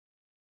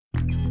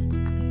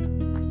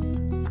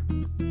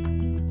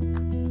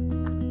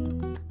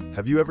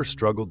Have you ever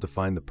struggled to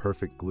find the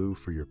perfect glue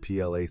for your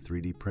PLA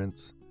 3D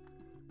prints?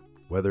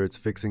 Whether it's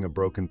fixing a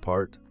broken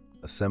part,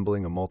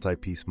 assembling a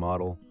multi-piece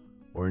model,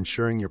 or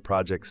ensuring your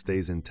project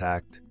stays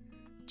intact,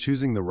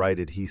 choosing the right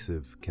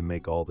adhesive can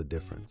make all the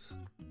difference.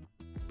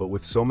 But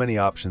with so many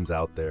options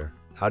out there,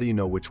 how do you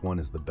know which one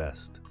is the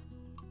best?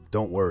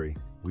 Don't worry,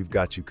 we've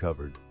got you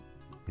covered.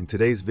 In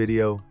today's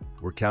video,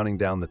 we're counting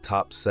down the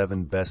top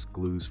 7 best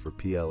glues for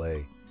PLA,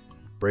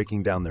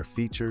 breaking down their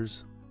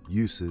features,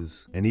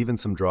 uses, and even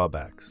some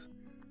drawbacks.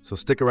 So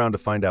stick around to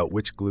find out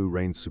which glue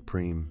reigns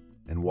supreme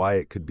and why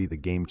it could be the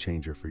game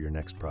changer for your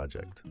next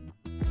project.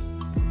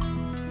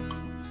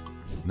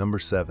 Number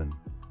 7.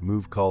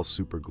 Meuvcol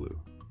Super Glue.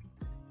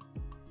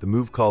 The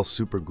Meuvcol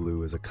Super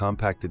Glue is a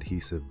compact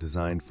adhesive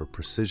designed for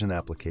precision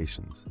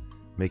applications,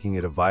 making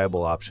it a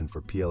viable option for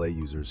PLA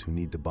users who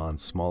need to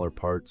bond smaller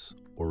parts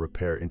or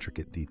repair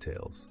intricate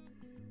details.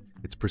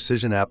 Its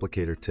precision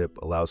applicator tip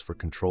allows for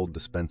controlled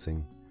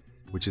dispensing,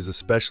 which is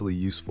especially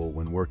useful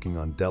when working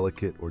on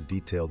delicate or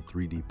detailed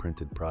 3D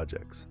printed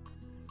projects.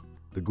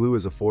 The glue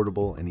is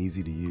affordable and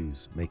easy to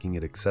use, making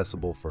it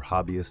accessible for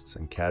hobbyists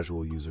and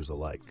casual users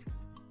alike.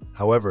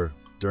 However,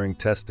 during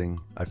testing,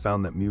 I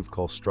found that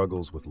Meuvcol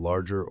struggles with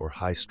larger or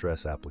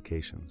high-stress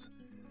applications.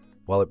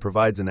 While it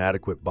provides an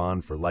adequate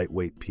bond for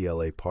lightweight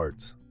PLA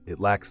parts, it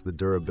lacks the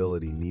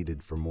durability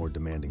needed for more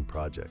demanding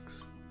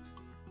projects.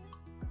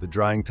 The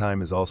drying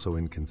time is also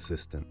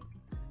inconsistent.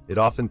 It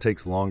often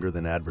takes longer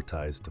than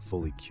advertised to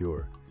fully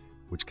cure,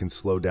 which can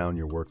slow down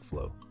your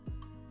workflow.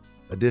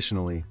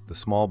 Additionally, the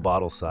small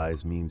bottle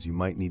size means you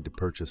might need to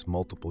purchase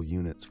multiple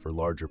units for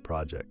larger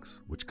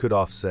projects, which could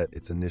offset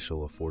its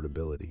initial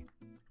affordability.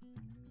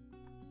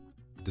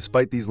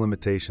 Despite these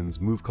limitations,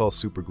 Meuvcol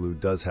Super Glue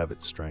does have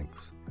its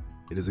strengths.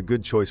 It is a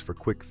good choice for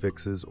quick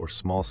fixes or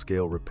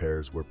small-scale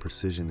repairs where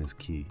precision is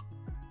key.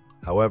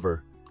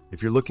 However,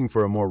 if you're looking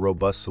for a more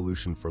robust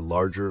solution for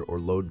larger or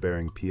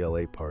load-bearing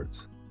PLA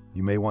parts,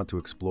 you may want to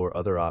explore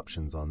other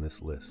options on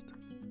this list.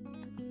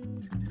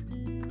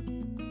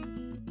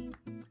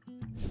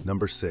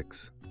 Number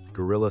 6.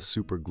 Gorilla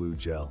Super Glue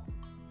Gel.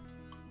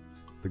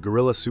 The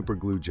Gorilla Super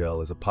Glue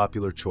Gel is a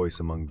popular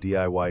choice among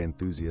DIY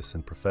enthusiasts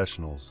and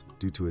professionals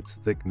due to its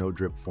thick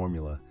no-drip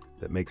formula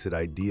that makes it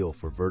ideal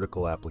for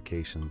vertical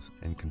applications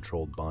and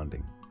controlled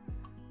bonding.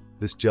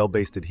 This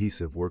gel-based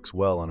adhesive works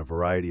well on a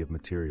variety of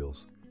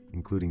materials,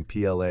 including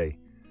PLA,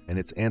 and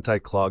its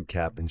anti-clog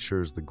cap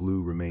ensures the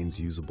glue remains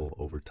usable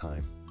over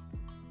time.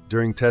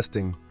 During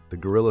testing, the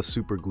Gorilla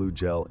Super Glue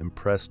Gel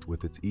impressed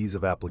with its ease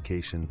of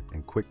application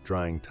and quick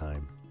drying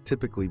time,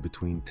 typically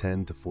between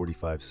 10 to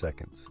 45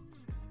 seconds.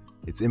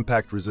 Its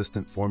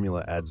impact-resistant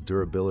formula adds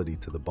durability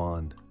to the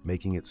bond,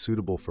 making it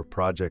suitable for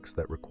projects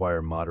that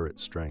require moderate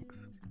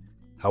strength.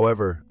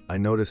 However, I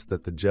noticed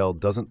that the gel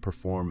doesn't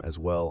perform as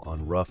well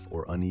on rough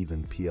or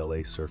uneven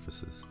PLA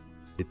surfaces.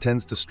 It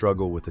tends to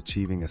struggle with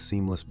achieving a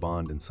seamless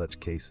bond in such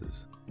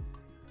cases.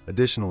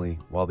 Additionally,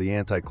 while the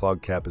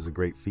anti-clog cap is a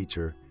great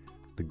feature,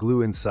 the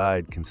glue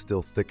inside can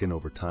still thicken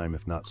over time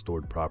if not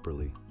stored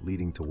properly,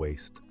 leading to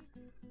waste.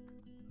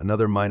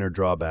 Another minor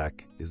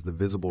drawback is the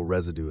visible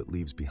residue it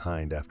leaves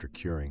behind after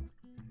curing.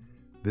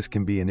 This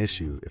can be an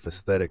issue if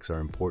aesthetics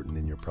are important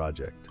in your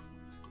project.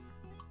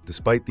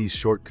 Despite these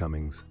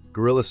shortcomings,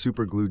 Gorilla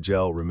Super Glue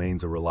Gel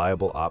remains a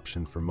reliable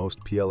option for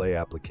most PLA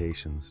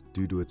applications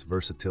due to its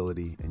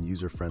versatility and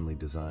user-friendly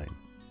design.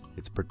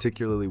 It's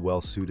particularly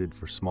well suited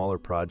for smaller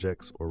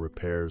projects or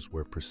repairs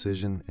where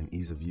precision and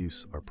ease of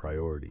use are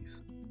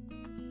priorities.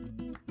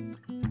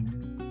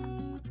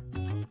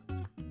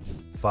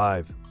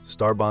 5.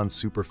 Starbond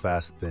Super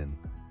Fast Thin.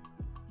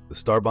 The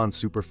Starbond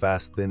Super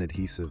Fast Thin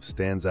adhesive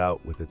stands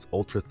out with its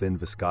ultra-thin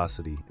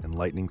viscosity and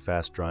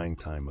lightning-fast drying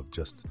time of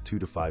just 2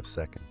 to 5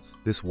 seconds.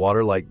 This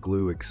water-like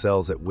glue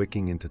excels at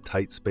wicking into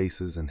tight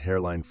spaces and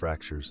hairline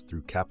fractures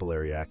through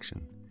capillary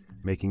action,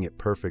 making it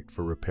perfect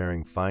for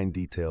repairing fine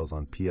details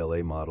on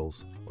PLA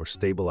models or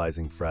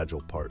stabilizing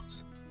fragile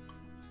parts.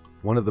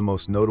 One of the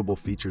most notable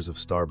features of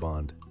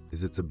Starbond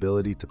is its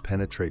ability to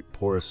penetrate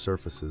porous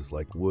surfaces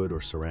like wood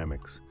or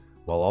ceramics,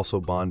 while also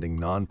bonding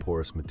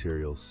non-porous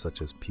materials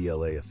such as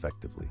PLA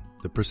effectively.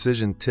 The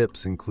precision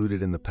tips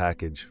included in the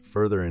package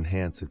further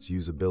enhance its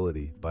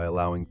usability by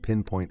allowing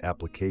pinpoint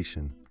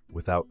application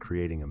without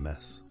creating a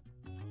mess.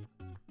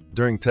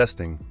 During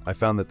testing, I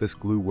found that this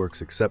glue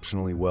works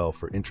exceptionally well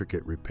for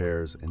intricate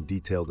repairs and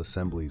detailed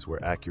assemblies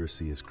where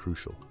accuracy is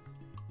crucial.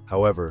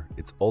 However,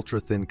 its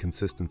ultra-thin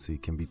consistency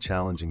can be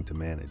challenging to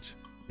manage.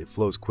 It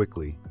flows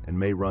quickly and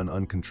may run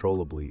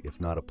uncontrollably if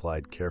not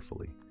applied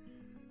carefully.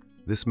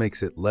 This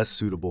makes it less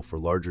suitable for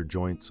larger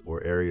joints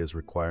or areas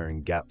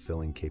requiring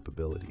gap-filling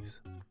capabilities.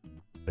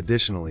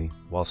 Additionally,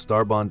 while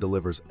Starbond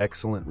delivers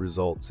excellent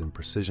results in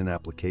precision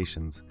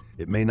applications,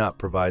 it may not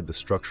provide the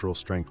structural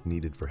strength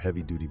needed for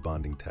heavy-duty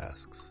bonding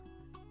tasks.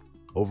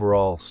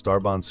 Overall,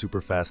 Starbond Super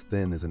Fast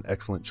Thin is an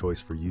excellent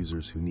choice for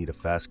users who need a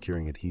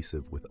fast-curing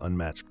adhesive with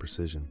unmatched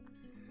precision.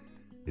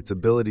 Its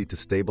ability to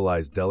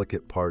stabilize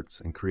delicate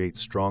parts and create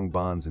strong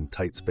bonds in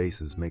tight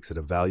spaces makes it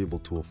a valuable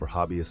tool for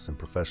hobbyists and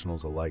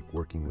professionals alike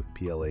working with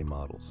PLA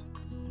models.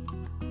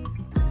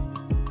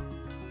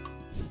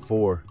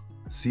 4.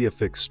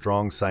 CYAFIXED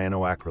Strong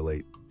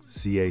Cyanoacrylate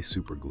CA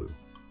Superglue.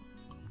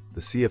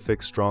 The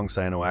CYAFIXED Strong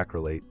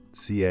Cyanoacrylate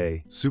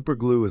CA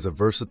Superglue is a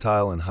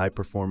versatile and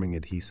high-performing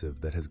adhesive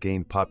that has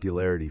gained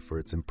popularity for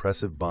its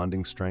impressive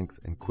bonding strength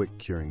and quick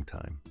curing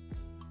time.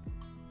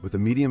 With a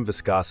medium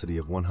viscosity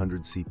of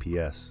 100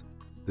 CPS,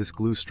 this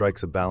glue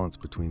strikes a balance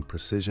between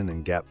precision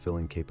and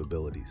gap-filling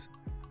capabilities,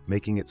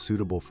 making it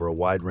suitable for a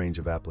wide range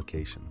of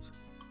applications,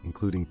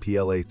 including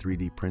PLA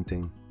 3D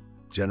printing,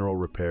 general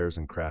repairs,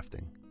 and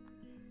crafting.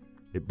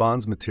 It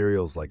bonds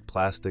materials like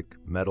plastic,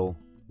 metal,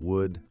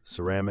 wood,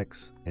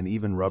 ceramics, and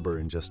even rubber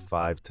in just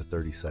 5 to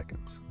 30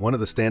 seconds. One of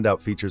the standout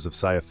features of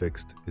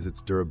CYAFIXED is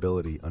its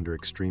durability under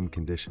extreme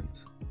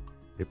conditions.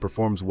 It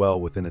performs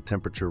well within a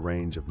temperature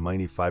range of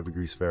 -5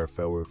 degrees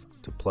Fahrenheit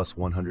to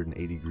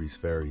 +180 degrees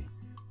Fahrenheit,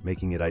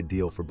 making it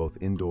ideal for both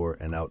indoor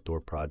and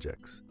outdoor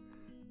projects.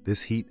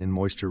 This heat and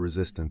moisture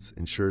resistance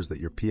ensures that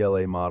your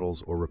PLA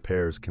models or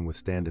repairs can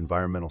withstand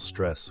environmental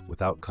stress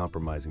without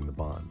compromising the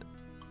bond.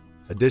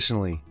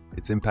 Additionally,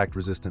 its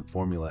impact-resistant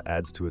formula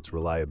adds to its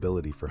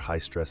reliability for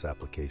high-stress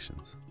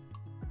applications.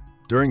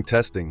 During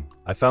testing,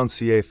 I found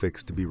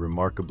CYAFIXED to be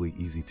remarkably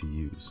easy to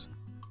use.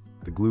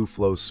 The glue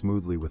flows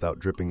smoothly without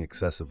dripping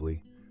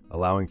excessively,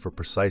 allowing for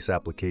precise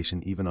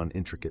application even on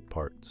intricate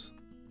parts.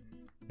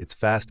 Its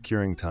fast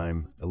curing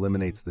time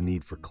eliminates the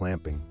need for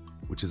clamping,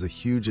 which is a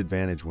huge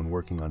advantage when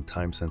working on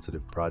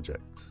time-sensitive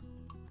projects.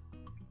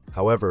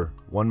 However,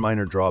 one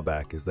minor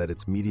drawback is that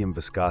its medium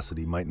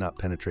viscosity might not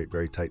penetrate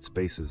very tight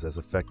spaces as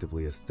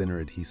effectively as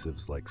thinner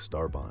adhesives like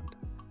Starbond.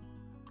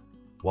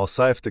 While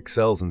CYAFIXED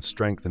excels in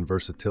strength and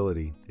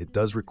versatility, it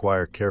does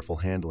require careful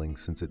handling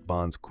since it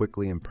bonds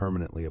quickly and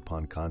permanently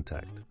upon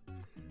contact.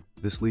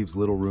 This leaves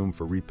little room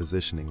for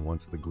repositioning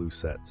once the glue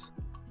sets.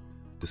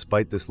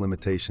 Despite this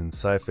limitation,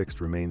 CYAFIXED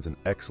remains an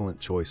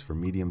excellent choice for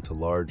medium to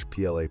large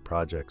PLA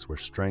projects where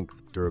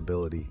strength,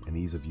 durability, and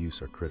ease of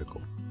use are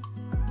critical.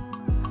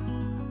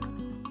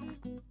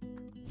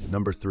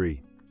 Number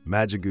 3.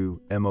 Magigoo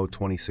MO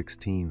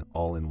 2016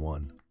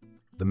 All-in-One.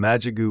 The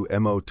Magigoo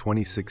MO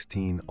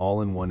 2016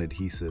 All-in-One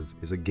adhesive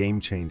is a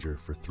game-changer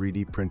for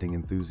 3D printing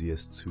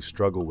enthusiasts who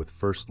struggle with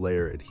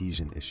first-layer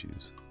adhesion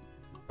issues.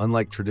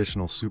 Unlike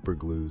traditional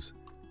superglues,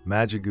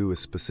 Magigoo is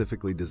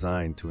specifically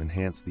designed to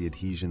enhance the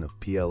adhesion of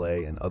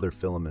PLA and other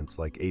filaments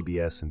like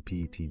ABS and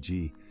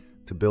PETG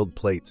to build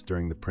plates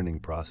during the printing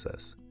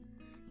process.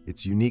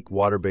 Its unique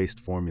water-based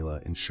formula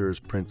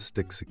ensures prints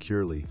stick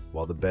securely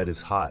while the bed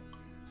is hot,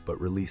 but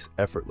release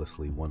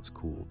effortlessly once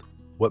cooled.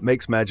 What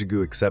makes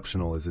Magigoo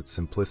exceptional is its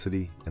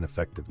simplicity and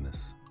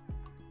effectiveness.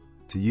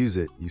 To use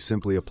it, you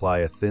simply apply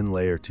a thin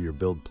layer to your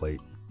build plate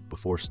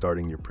before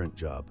starting your print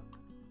job.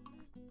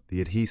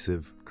 The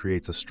adhesive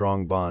creates a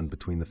strong bond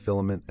between the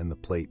filament and the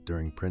plate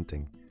during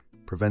printing,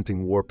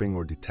 preventing warping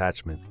or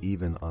detachment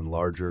even on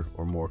larger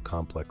or more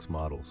complex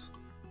models.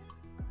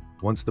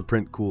 Once the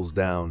print cools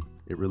down,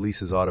 it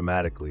releases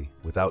automatically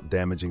without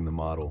damaging the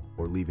model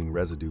or leaving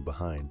residue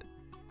behind,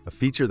 a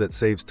feature that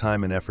saves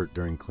time and effort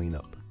during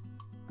cleanup.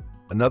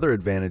 Another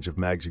advantage of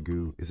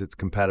Magigoo is its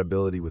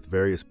compatibility with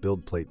various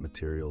build plate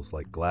materials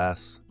like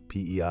glass,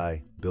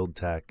 PEI, build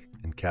tack,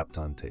 and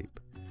Kapton tape.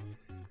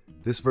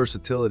 This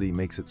versatility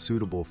makes it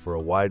suitable for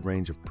a wide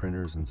range of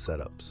printers and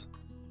setups.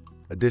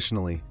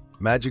 Additionally,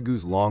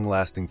 Magigoo's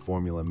long-lasting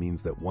formula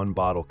means that one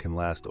bottle can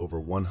last over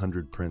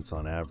 100 prints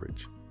on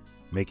average,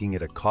 making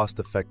it a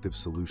cost-effective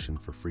solution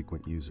for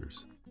frequent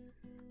users.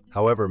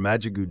 However,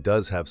 Magigoo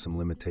does have some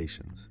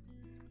limitations.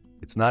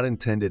 It's not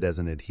intended as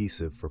an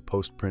adhesive for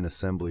post-print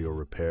assembly or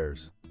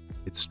repairs.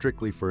 It's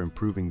strictly for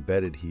improving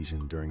bed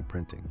adhesion during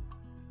printing.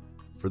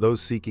 For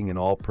those seeking an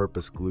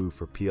all-purpose glue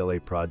for PLA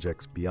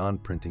projects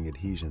beyond printing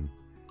adhesion,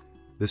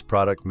 this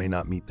product may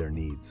not meet their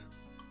needs.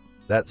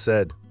 That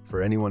said,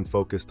 for anyone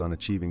focused on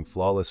achieving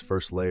flawless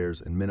first layers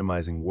and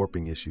minimizing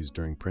warping issues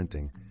during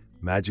printing,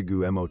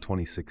 Magigoo MO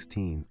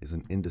 2016 is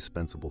an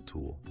indispensable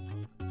tool.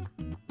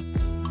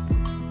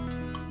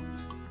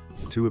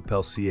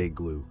 MITREAPEL Ca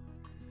Glue.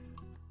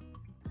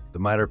 The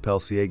MITREAPEL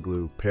Ca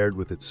Glue, paired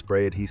with its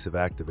spray adhesive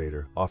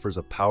activator, offers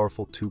a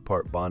powerful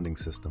two-part bonding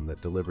system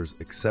that delivers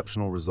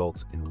exceptional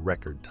results in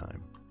record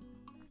time.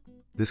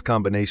 This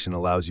combination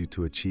allows you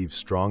to achieve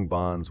strong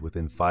bonds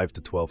within 5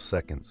 to 12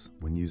 seconds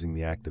when using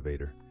the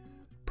activator,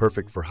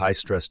 perfect for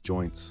high-stress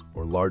joints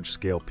or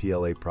large-scale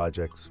PLA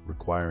projects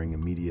requiring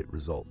immediate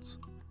results.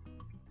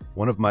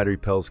 One of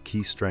MITREAPEL's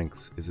key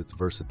strengths is its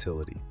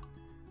versatility.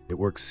 It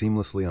works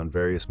seamlessly on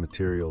various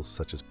materials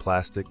such as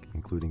plastic,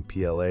 including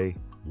PLA,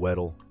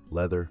 metal,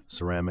 leather,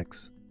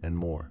 ceramics, and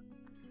more.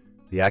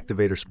 The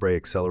activator spray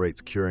accelerates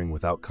curing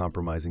without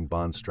compromising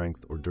bond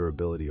strength or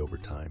durability over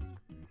time.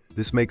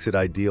 This makes it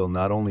ideal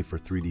not only for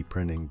 3D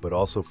printing, but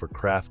also for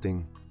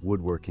crafting,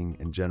 woodworking,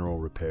 and general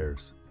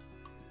repairs.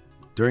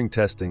 During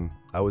testing,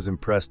 I was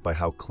impressed by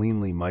how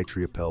cleanly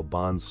MITREAPEL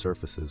bonds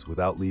surfaces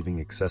without leaving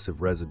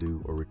excessive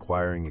residue or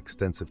requiring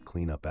extensive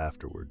cleanup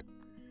afterward.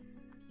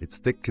 Its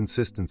thick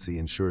consistency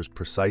ensures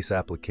precise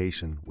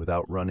application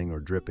without running or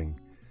dripping,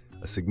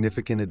 a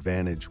significant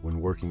advantage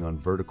when working on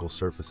vertical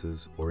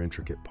surfaces or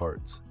intricate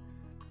parts.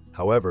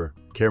 However,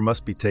 care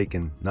must be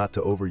taken not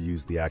to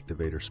overuse the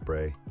activator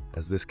spray,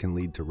 as this can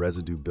lead to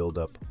residue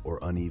buildup or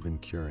uneven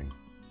curing.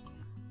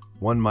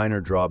 One minor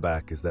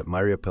drawback is that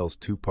MITREAPEL's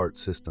two-part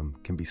system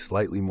can be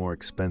slightly more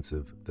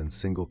expensive than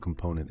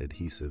single-component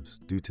adhesives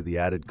due to the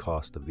added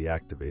cost of the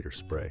activator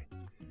spray.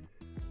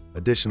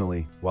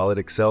 Additionally, while it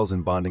excels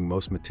in bonding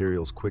most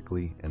materials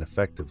quickly and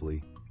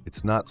effectively,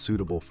 it's not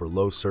suitable for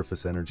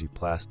low-surface energy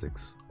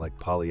plastics like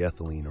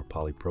polyethylene or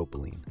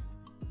polypropylene.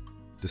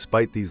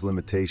 Despite these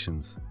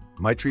limitations,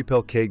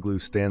 MITREAPEL Ca Glue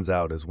stands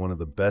out as one of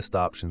the best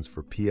options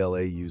for PLA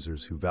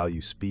users who value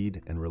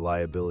speed and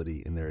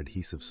reliability in their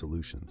adhesive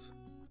solutions.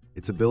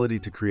 Its ability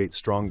to create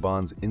strong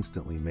bonds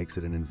instantly makes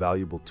it an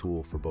invaluable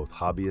tool for both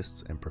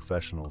hobbyists and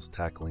professionals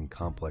tackling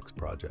complex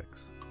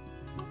projects.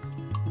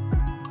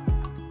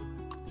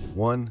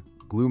 1.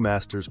 Glue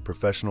Masters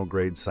Professional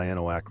Grade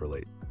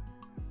Cyanoacrylate.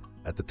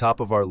 At the top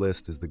of our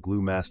list is the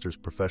Glue Masters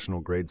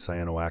Professional Grade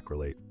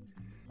Cyanoacrylate,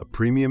 a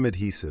premium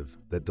adhesive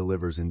that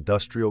delivers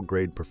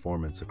industrial-grade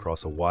performance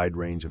across a wide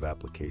range of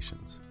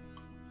applications.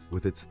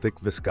 With its thick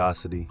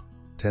viscosity,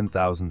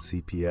 10,000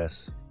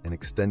 CPS, and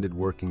extended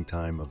working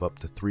time of up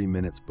to 3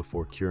 minutes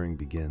before curing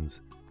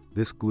begins,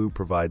 this glue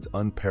provides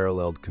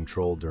unparalleled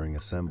control during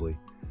assembly,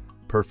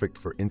 perfect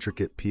for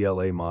intricate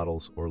PLA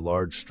models or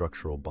large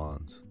structural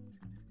bonds.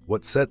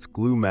 What sets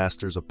Glue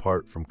Masters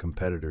apart from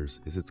competitors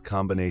is its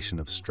combination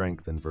of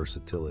strength and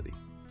versatility.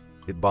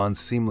 It bonds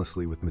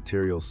seamlessly with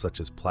materials such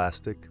as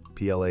plastic,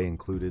 PLA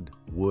included,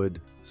 wood,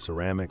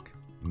 ceramic,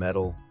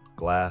 metal,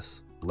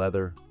 glass,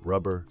 leather,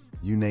 rubber,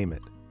 you name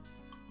it.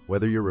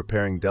 Whether you're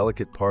repairing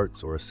delicate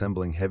parts or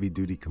assembling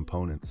heavy-duty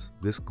components,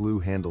 this glue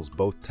handles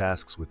both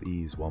tasks with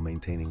ease while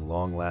maintaining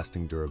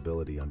long-lasting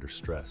durability under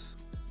stress.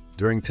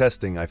 During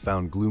testing, I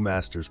found Glue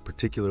Masters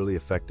particularly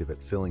effective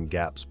at filling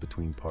gaps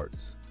between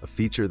parts, a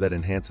feature that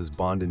enhances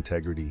bond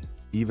integrity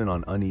even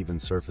on uneven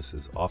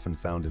surfaces often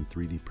found in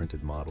 3D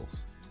printed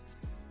models.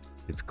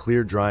 Its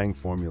clear drying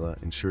formula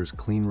ensures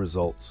clean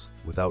results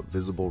without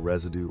visible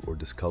residue or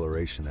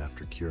discoloration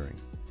after curing.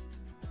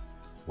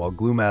 While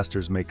Glue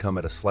Masters may come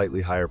at a slightly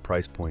higher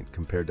price point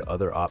compared to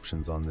other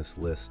options on this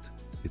list,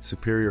 its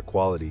superior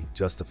quality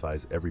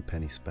justifies every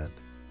penny spent.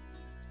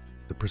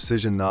 The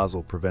precision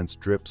nozzle prevents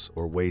drips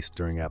or waste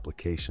during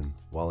application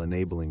while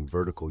enabling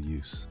vertical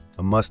use,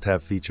 a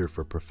must-have feature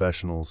for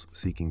professionals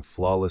seeking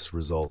flawless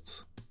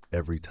results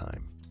every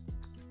time.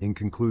 In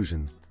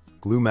conclusion,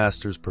 Glue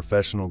Masters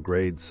Professional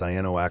Grade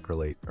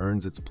Cyanoacrylate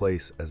earns its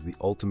place as the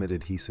ultimate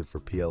adhesive for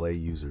PLA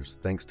users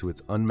thanks to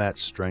its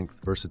unmatched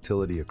strength,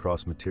 versatility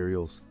across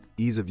materials,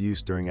 ease of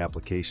use during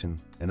application,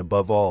 and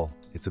above all,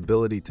 its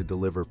ability to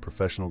deliver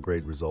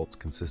professional-grade results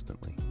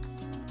consistently.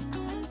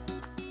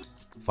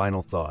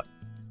 Final thought.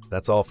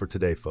 That's all for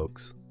today,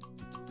 folks.